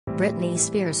Britney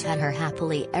Spears had her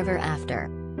happily ever after.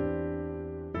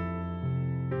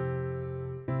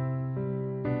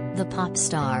 The pop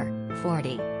star,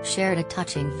 40, shared a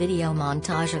touching video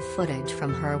montage of footage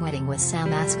from her wedding with Sam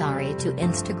Asghari to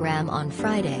Instagram on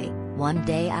Friday, one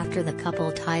day after the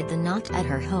couple tied the knot at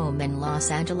her home in Los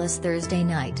Angeles Thursday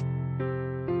night.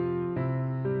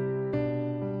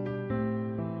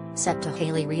 Set to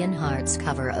Haley Reinhardt's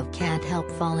cover of Can't Help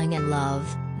Falling in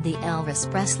Love, the Elvis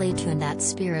Presley tune that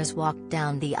Spears walked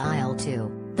down the aisle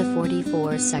to, the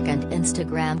 44-second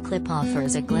Instagram clip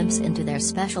offers a glimpse into their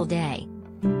special day.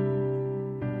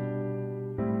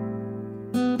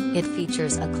 It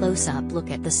features a close-up look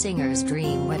at the singer's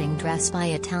dream wedding dress by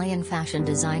Italian fashion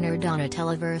designer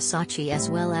Donatella Versace,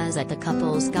 as well as at the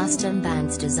couple's custom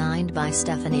bands designed by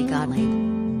Stephanie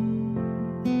Gottlieb.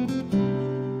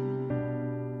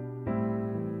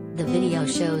 The video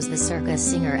shows the circus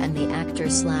singer and the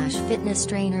actor/fitness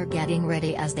trainer getting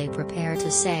ready as they prepare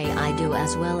to say "I do",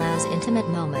 as well as intimate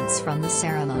moments from the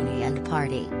ceremony and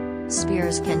party.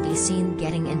 Spears can be seen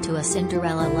getting into a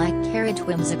Cinderella-like carriage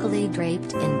whimsically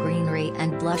draped in greenery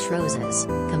and blush roses,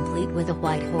 complete with a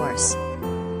white horse.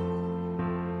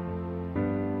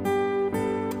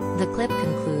 The clip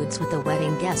concludes with the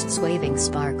wedding guests waving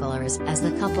sparklers as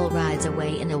the couple rides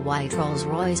away in a white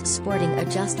Rolls-Royce sporting a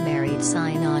 "Just Married"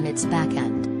 sign on its back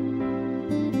end.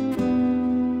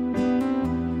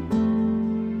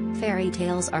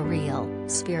 "Fairytales are real,"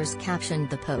 Spears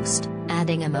captioned the post,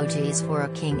 adding emojis for a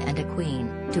king and a queen,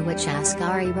 to which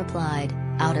Asghari replied,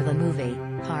 "Out of a movie,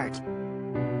 heart."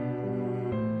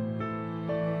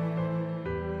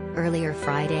 Earlier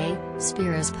Friday,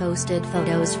 Spears posted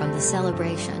photos from the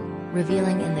celebration,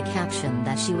 revealing in the caption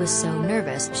that she was so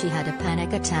nervous she had a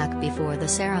panic attack before the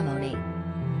ceremony.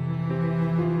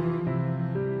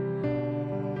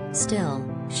 Still,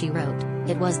 she wrote,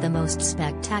 "It was the most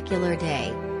spectacular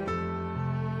day."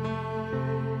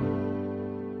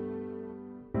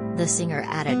 The singer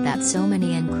added that so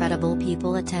many incredible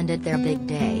people attended their big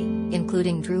day,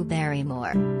 including Drew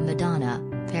Barrymore, Madonna,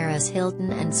 Paris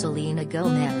Hilton and Selena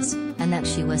Gomez, and that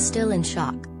she was still in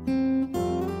shock.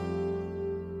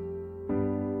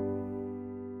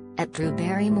 "At Drew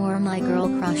Barrymore, my girl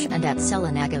crush, and at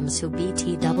Selena Gomez, who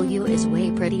BTW is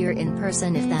way prettier in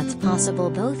person if that's possible,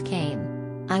 both came.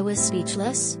 I was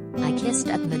speechless. I kissed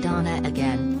at Madonna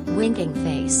again, winking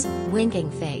face, winking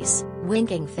face,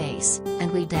 winking face,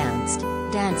 and we danced,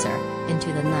 dancer,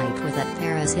 into the night with at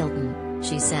Paris Hilton,"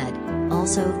 she said,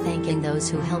 also thanking those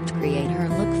who helped create her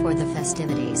look for the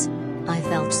festivities. "I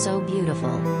felt so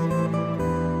beautiful."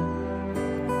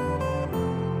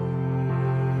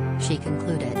 She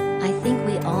concluded, "I think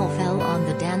we all fell on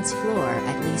the dance floor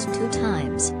at least 2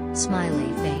 times,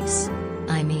 smiley face.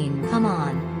 I mean, come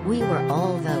on, we were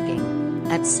all voguing.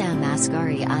 At Sam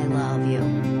Asghari, I love you."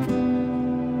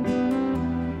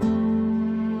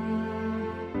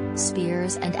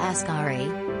 Spears and Asghari,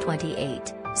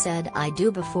 28, said "I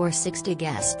do" before 60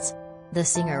 guests. The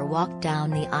singer walked down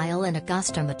the aisle in a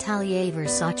custom Atelier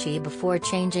Versace before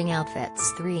changing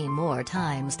outfits 3 more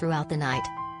times throughout the night.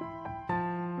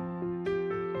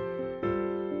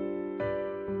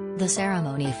 The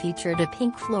ceremony featured a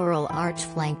pink floral arch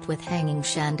flanked with hanging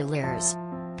chandeliers.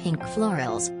 Pink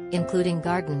florals, including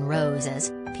garden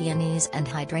roses, peonies and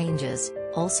hydrangeas,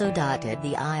 also dotted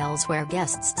the aisles where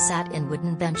guests sat in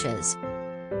wooden benches.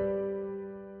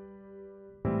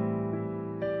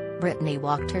 Britney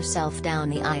walked herself down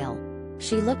the aisle.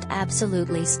 She looked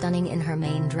absolutely stunning in her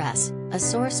main dress, a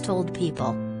source told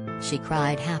People. She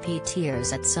cried happy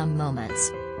tears at some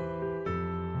moments,